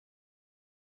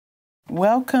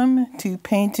Welcome to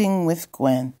Painting with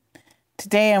Gwen.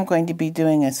 Today I'm going to be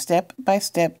doing a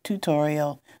step-by-step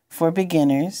tutorial for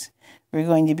beginners. We're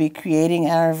going to be creating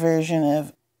our version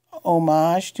of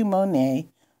Homage to Monet,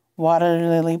 Water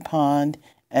Lily Pond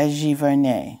as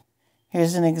Giverny.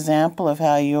 Here's an example of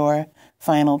how your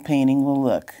final painting will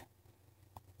look.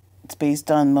 It's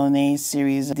based on Monet's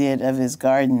series he did of his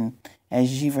garden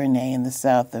as Giverny in the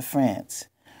south of France.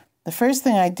 The first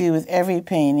thing I do with every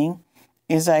painting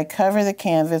is I cover the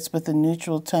canvas with a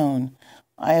neutral tone.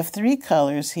 I have three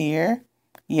colors here,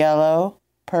 yellow,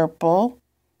 purple,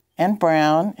 and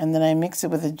brown, and then I mix it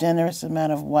with a generous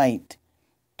amount of white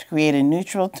to create a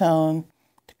neutral tone,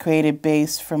 to create a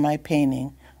base for my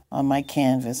painting on my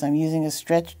canvas. I'm using a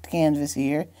stretched canvas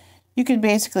here. You could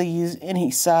basically use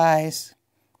any size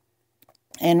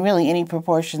and really any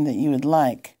proportion that you would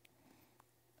like.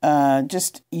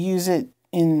 Just use it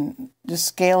just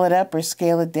scale it up or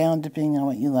scale it down depending on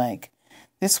what you like.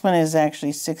 This one is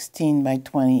actually 16 by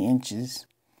 20 inches.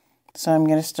 So I'm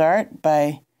going to start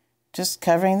by just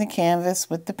covering the canvas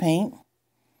with the paint.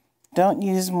 Don't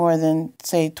use more than,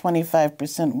 say,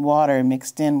 25% water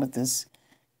mixed in with this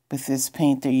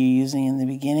paint that you're using in the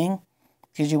beginning,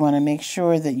 because you want to make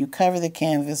sure that you cover the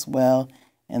canvas well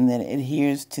and that it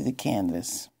adheres to the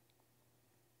canvas.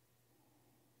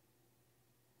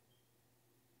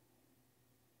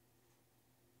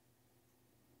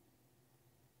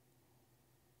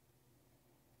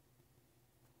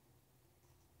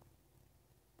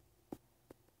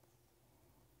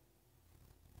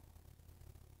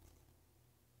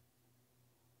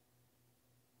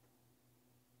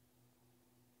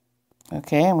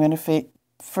 Okay, I'm going to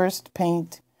first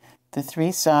paint the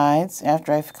three sides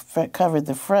after I've covered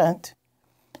the front.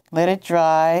 Let it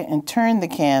dry and turn the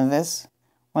canvas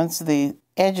once the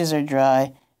edges are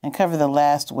dry and cover the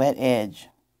last wet edge.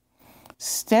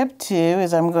 Step 2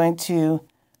 is I'm going to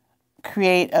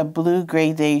create a blue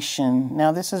gradation.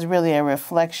 Now this is really a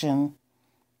reflection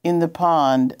in the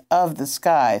pond of the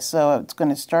sky. So it's going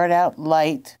to start out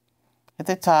light at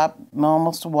the top,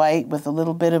 almost white with a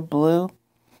little bit of blue,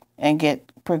 and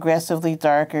get progressively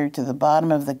darker to the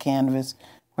bottom of the canvas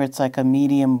where it's like a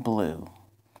medium blue.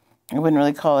 I wouldn't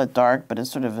really call it dark, but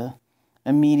it's sort of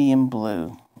a medium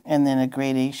blue, and then a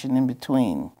gradation in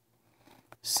between.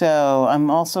 So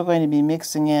I'm also going to be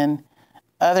mixing in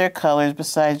other colors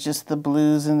besides just the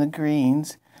blues and the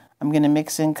greens. I'm going to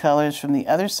mix in colors from the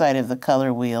other side of the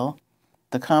color wheel,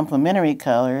 the complementary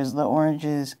colors, the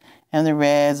oranges and the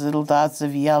reds, little dots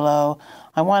of yellow.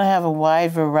 I want to have a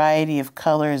wide variety of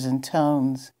colors and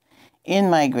tones in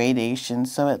my gradation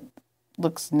so it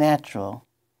looks natural.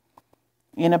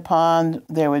 In a pond,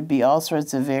 there would be all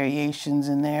sorts of variations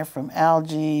in there, from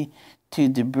algae to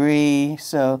debris,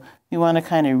 so you want to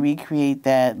kind of recreate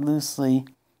that loosely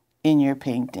in your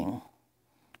painting.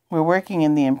 We're working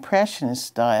in the Impressionist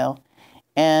style,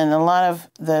 and a lot of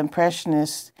the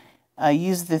Impressionists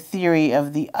use the theory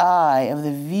of the eye of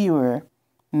the viewer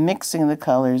mixing the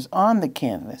colors on the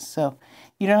canvas. So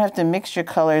you don't have to mix your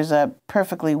colors up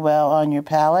perfectly well on your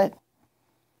palette.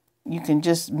 You can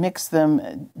just mix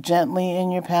them gently in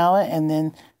your palette and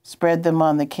then spread them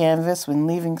on the canvas, when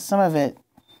leaving some of it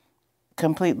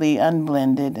completely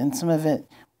unblended and some of it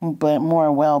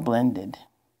more well blended.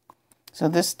 So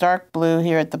this dark blue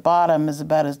here at the bottom is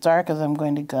about as dark as I'm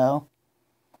going to go.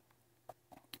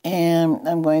 And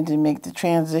I'm going to make the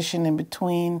transition in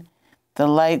between the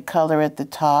light color at the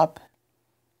top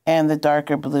and the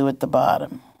darker blue at the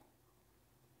bottom.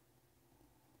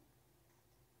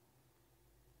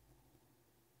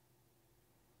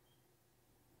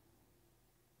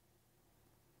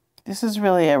 This is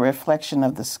really a reflection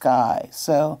of the sky.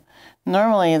 So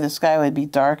normally the sky would be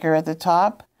darker at the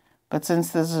top, but since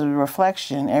this is a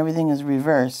reflection, everything is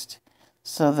reversed.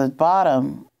 So the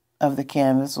bottom of the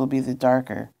canvas will be the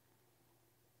darker.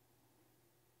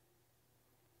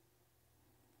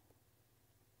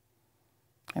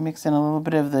 I mix in a little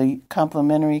bit of the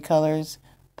complementary colors,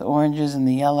 the oranges and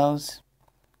the yellows,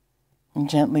 and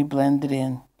gently blend it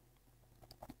in.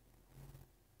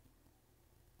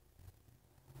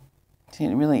 See,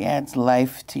 it really adds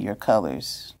life to your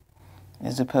colors,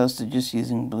 as opposed to just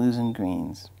using blues and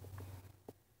greens.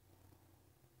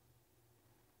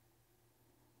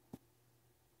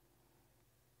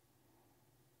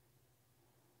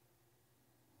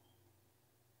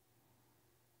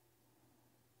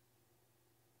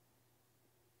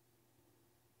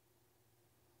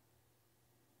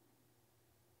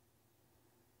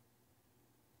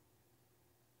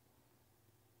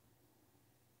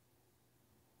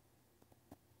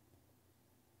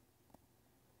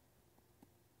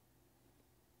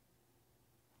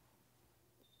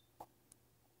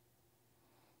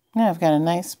 Now I've got a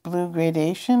nice blue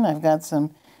gradation. I've got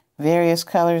some various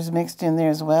colors mixed in there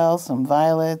as well, some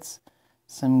violets,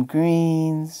 some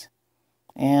greens,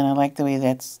 and I like the way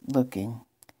that's looking.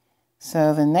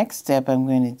 So the next step I'm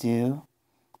going to do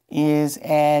is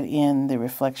add in the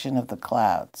reflection of the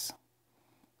clouds.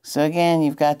 So again,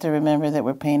 you've got to remember that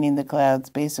we're painting the clouds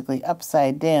basically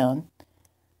upside down.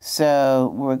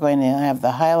 So we're going to have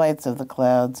the highlights of the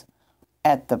clouds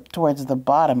towards the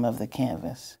bottom of the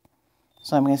canvas.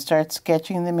 So I'm going to start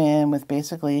sketching them in with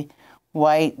basically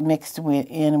white mixed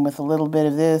in with a little bit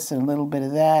of this and a little bit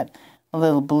of that, a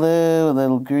little blue, a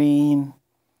little green,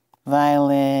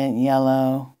 violet,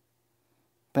 yellow.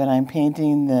 But I'm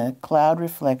painting the cloud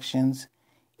reflections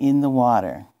in the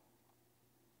water.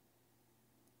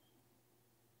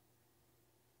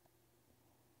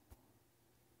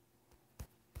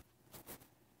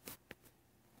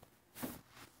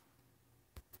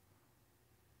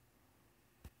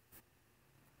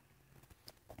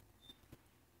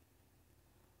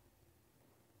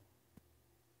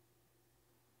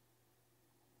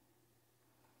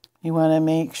 You want to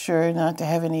make sure not to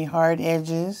have any hard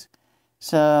edges.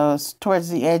 So towards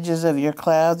the edges of your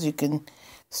clouds, you can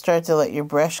start to let your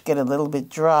brush get a little bit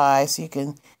dry so you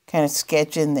can kind of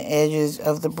sketch in the edges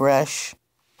of the brush,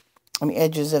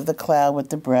 edges of the cloud with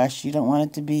the brush. You don't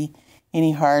want it to be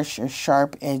any harsh or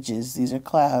sharp edges. These are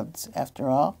clouds, after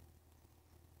all.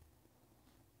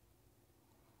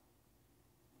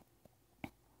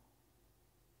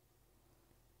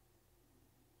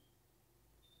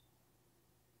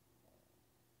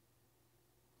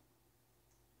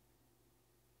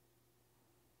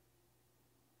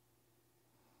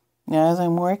 Now, as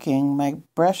I'm working, my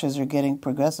brushes are getting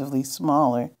progressively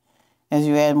smaller. As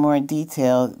you add more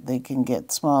detail, they can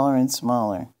get smaller and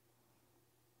smaller.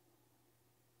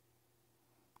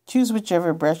 Choose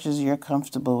whichever brushes you're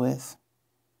comfortable with.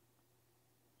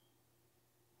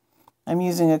 I'm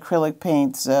using acrylic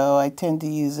paint, so I tend to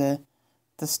use the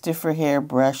stiffer hair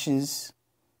brushes.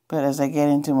 But as I get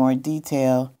into more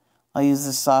detail, I'll use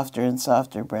the softer and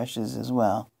softer brushes as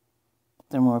well.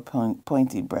 They're more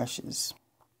pointy brushes.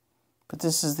 But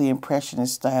this is the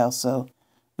Impressionist style, so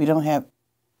we don't have...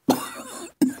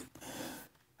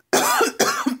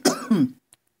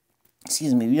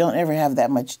 Excuse me, we don't ever have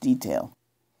that much detail.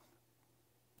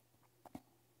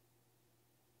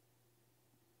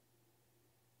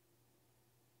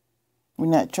 We're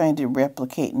not trying to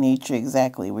replicate nature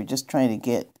exactly. We're just trying to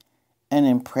get an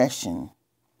impression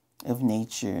of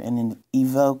nature and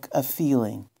evoke a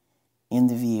feeling in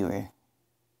the viewer.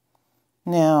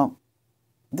 Now,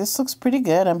 this looks pretty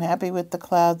good. I'm happy with the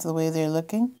clouds the way they're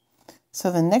looking. So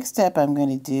the next step I'm going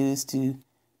to do is to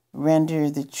render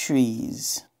the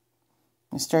trees.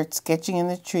 I start sketching in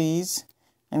the trees.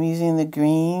 I'm using the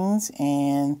greens,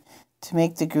 and to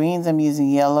make the greens I'm using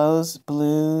yellows,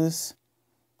 blues,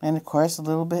 and of course a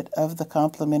little bit of the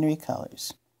complementary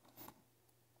colors.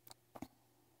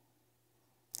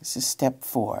 This is step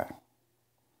 4.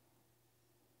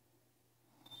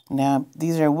 Now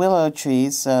these are willow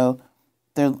trees, so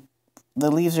the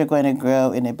leaves are going to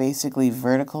grow in a basically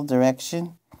vertical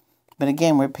direction. But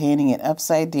again, we're painting it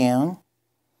upside down.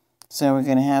 So we're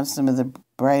going to have some of the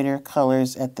brighter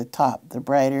colors at the top, the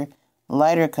brighter,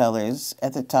 lighter colors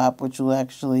at the top, which will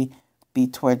actually be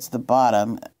towards the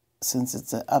bottom, since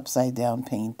it's an upside down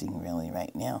painting really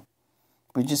right now.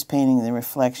 We're just painting the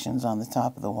reflections on the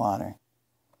top of the water.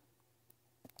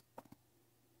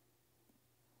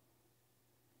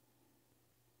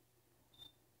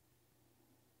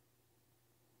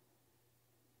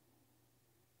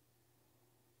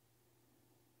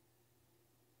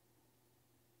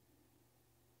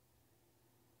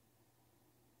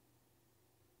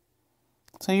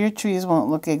 So your trees won't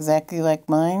look exactly like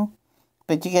mine,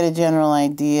 but you get a general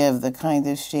idea of the kinds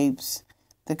of shapes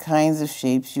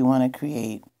you want to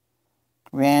create.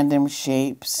 Random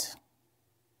shapes.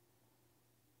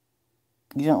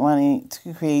 You don't want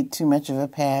to create too much of a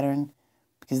pattern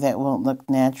because that won't look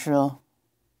natural.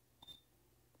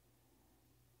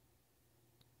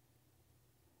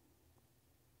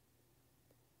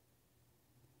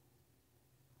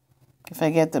 If I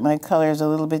get that my color is a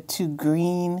little bit too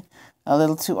green, a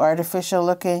little too artificial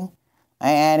looking,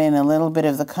 I add in a little bit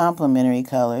of the complementary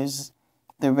colors,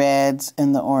 the reds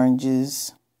and the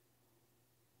oranges.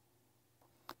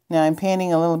 Now I'm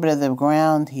painting a little bit of the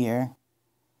ground here.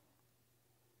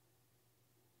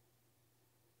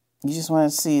 You just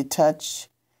want to see a touch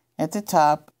at the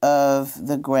top of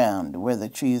the ground where the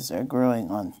trees are growing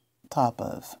on top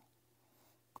of.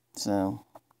 So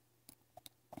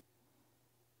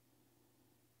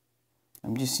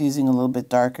I'm just using a little bit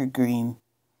darker green,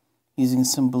 using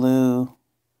some blue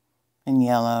and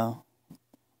yellow.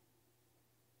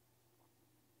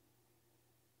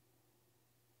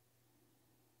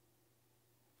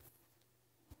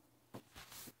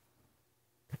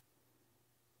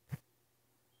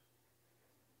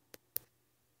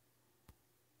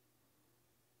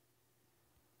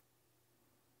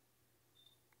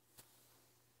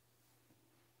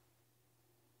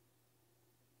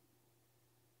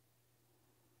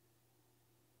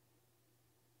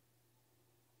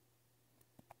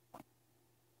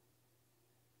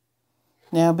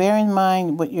 Now bear in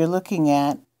mind what you're looking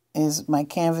at is my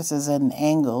canvas is at an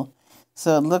angle,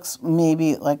 so it looks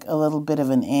maybe like a little bit of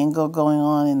an angle going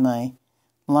on in my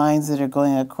lines that are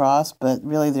going across, but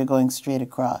really they're going straight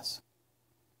across.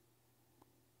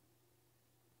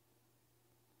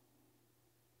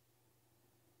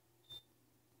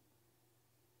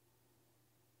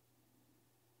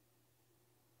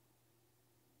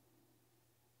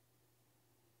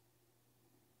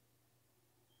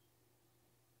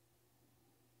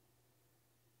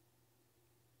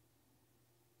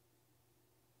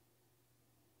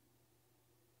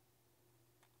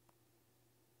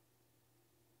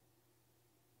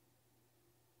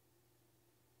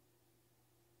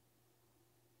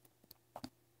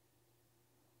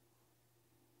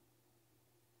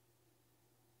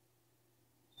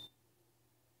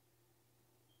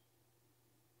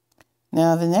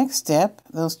 Now the next step,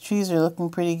 those trees are looking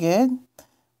pretty good.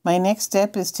 My next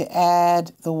step is to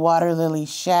add the water lily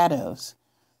shadows.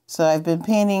 So I've been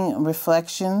painting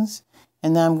reflections,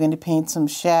 and now I'm going to paint some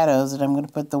shadows that I'm going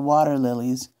to put the water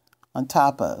lilies on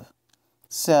top of.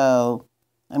 So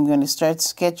I'm going to start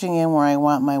sketching in where I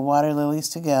want my water lilies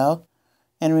to go.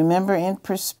 And remember, in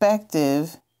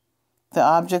perspective, the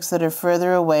objects that are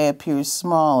further away appear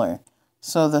smaller.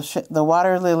 So the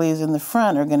water lilies in the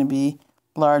front are going to be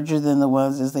larger than the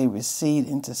ones as they recede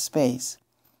into space.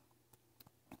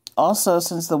 Also,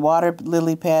 since the water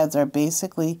lily pads are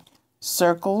basically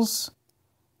circles,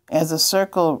 as a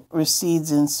circle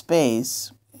recedes in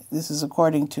space, this is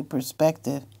according to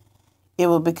perspective, it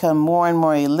will become more and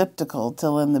more elliptical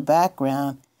till in the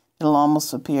background it'll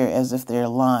almost appear as if they're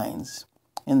lines.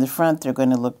 In the front they're going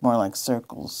to look more like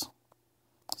circles.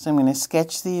 So I'm going to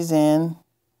sketch these in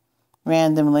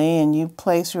randomly, and you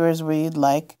place yours where you'd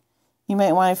like. You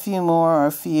might want a few more or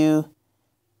a few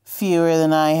fewer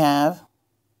than I have.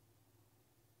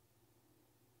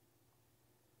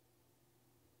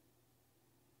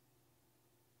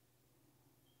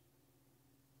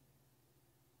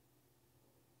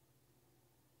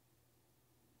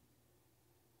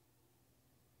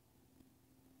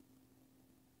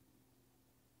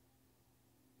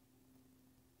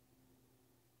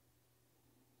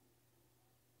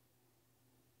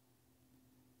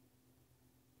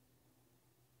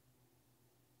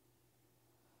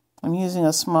 I'm using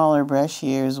a smaller brush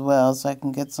here as well so I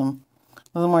can get a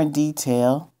little more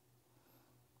detail.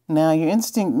 Now your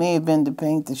instinct may have been to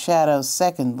paint the shadows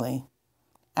secondly,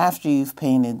 after you've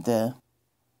painted the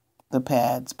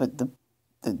pads, but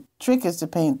the trick is to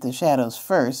paint the shadows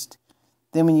first.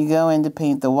 Then when you go in to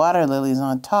paint the water lilies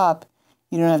on top,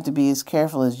 you don't have to be as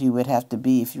careful as you would have to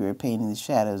be if you were painting the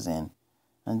shadows in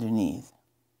underneath.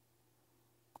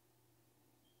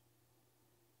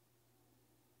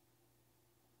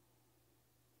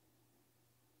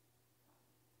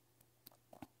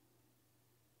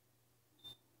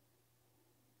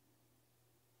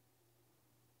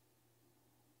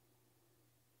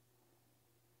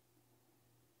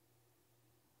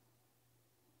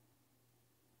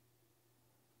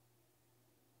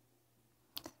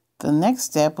 The next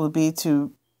step will be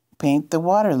to paint the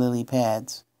water lily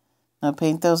pads. Now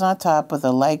paint those on top with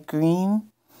a light green.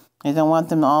 I don't want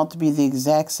them all to be the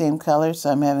exact same color,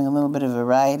 so I'm having a little bit of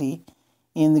variety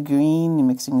in the green,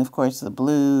 mixing, of course, the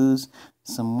blues,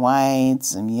 some white,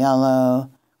 some yellow,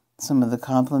 some of the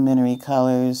complementary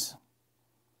colors.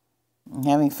 I'm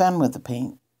having fun with the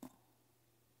paint.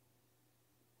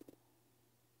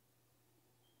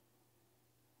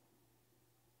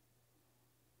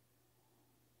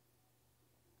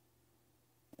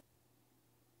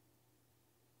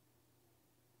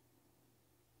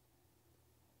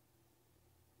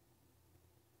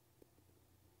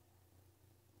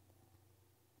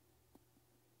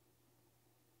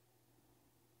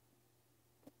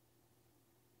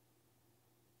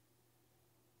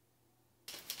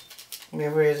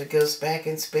 Remember, as it goes back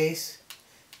in space,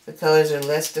 the colors are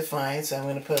less defined, so I'm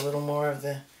going to put a little more of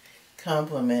the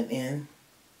complement in,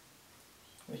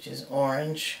 which is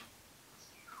orange.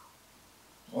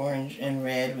 Orange and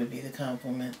red would be the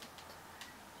complement.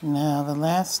 Now the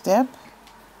last step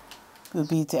would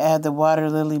be to add the water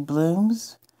lily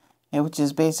blooms, which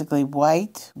is basically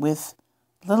white with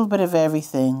a little bit of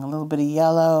everything, a little bit of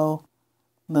yellow,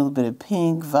 a little bit of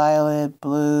pink, violet,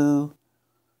 blue,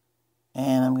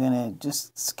 and I'm going to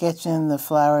just sketch in the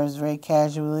flowers very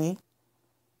casually.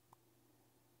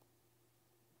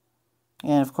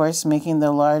 And of course, making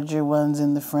the larger ones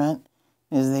in the front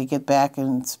as they get back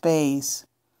in space.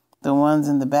 The ones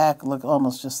in the back look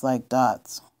almost just like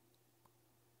dots.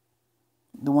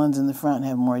 The ones in the front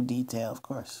have more detail, of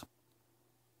course.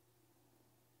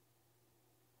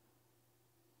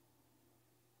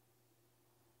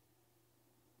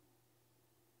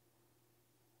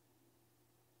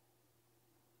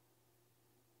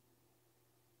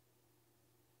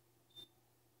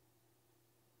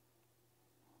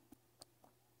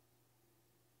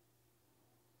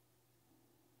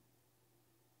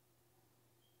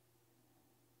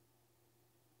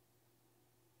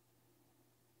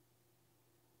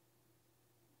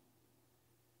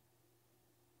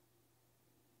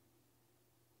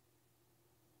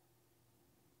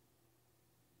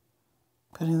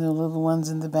 Putting the little ones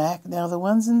in the back. Now the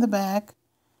ones in the back,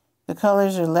 the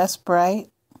colors are less bright,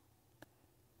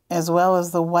 as well as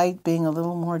the white being a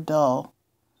little more dull.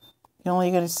 You're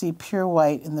only going to see pure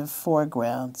white in the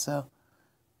foreground, so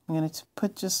I'm going to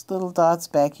put just little dots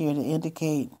back here to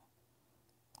indicate,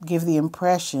 give the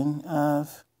impression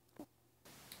of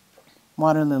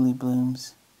water lily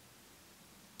blooms.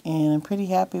 And I'm pretty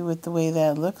happy with the way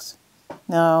that looks.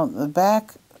 Now the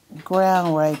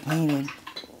background where I painted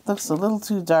looks a little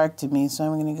too dark to me, so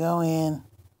I'm going to go in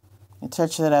and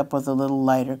touch that up with a little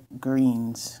lighter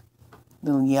greens, a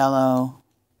little yellow,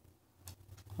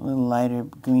 a little lighter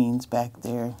greens back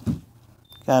there.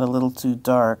 Got a little too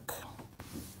dark.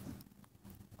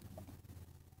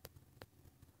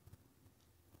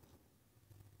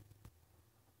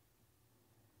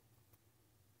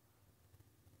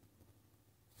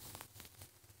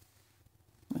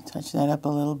 Touch that up a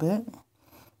little bit.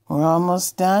 We're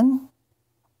almost done.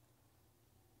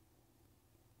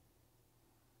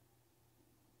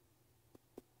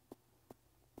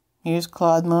 Here's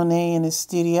Claude Monet in his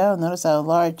studio. Notice how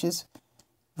large his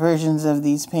versions of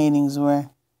these paintings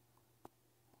were.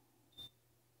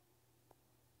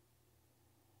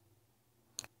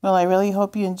 Well, I really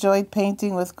hope you enjoyed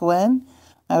painting with Gwen.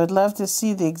 I would love to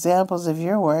see the examples of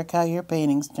your work, how your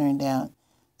paintings turned out.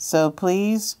 So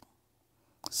please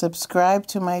subscribe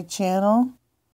to my channel